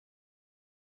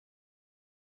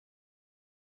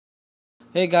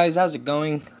Hey guys, how's it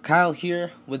going? Kyle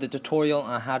here with a tutorial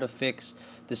on how to fix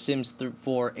the Sims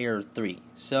 4 Error 3.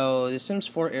 So the Sims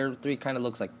 4 Error 3 kind of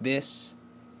looks like this.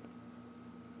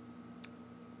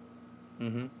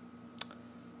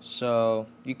 So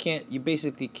you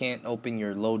basically can't open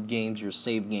your load games, your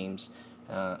save games,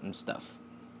 and stuff.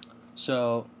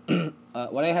 So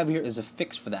what I have here is a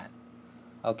fix for that.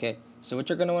 Okay, so what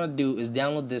you're gonna want to do is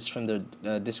download this from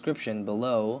the description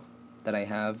below that I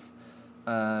have.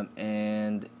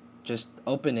 And just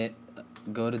open it.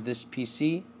 Go to this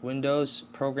PC, Windows,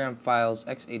 Program Files,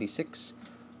 x86,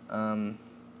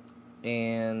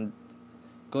 and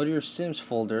go to your Sims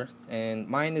folder. And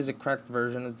mine is a cracked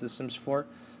version of the Sims 4,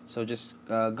 so just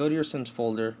go to your Sims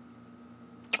folder.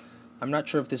 I'm not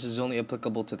sure if this is only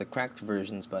applicable to the cracked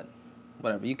versions, but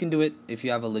whatever. You can do it if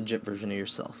you have a legit version of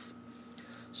yourself.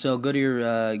 So go to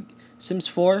your Sims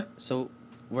 4. So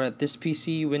we're at this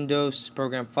PC, Windows,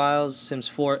 Program Files, Sims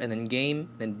 4, and then Game,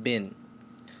 then Bin.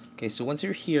 Okay, so once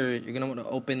you're here, you're going to want to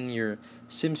open your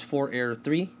Sims 4 Error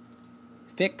 3,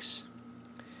 Fix,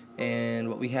 and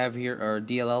what we have here are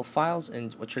DLL files,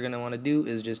 and what you're going to want to do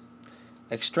is just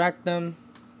extract them,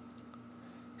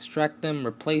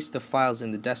 replace the files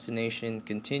in the destination,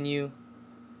 continue,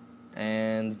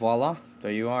 and voila,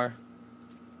 there you are.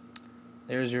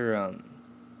 There's your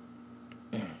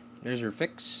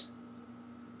fix.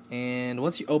 And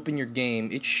once you open your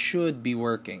game, it should be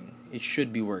working.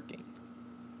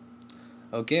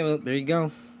 Okay, well, there you go.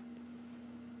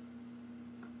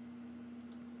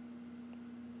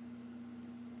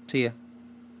 See ya.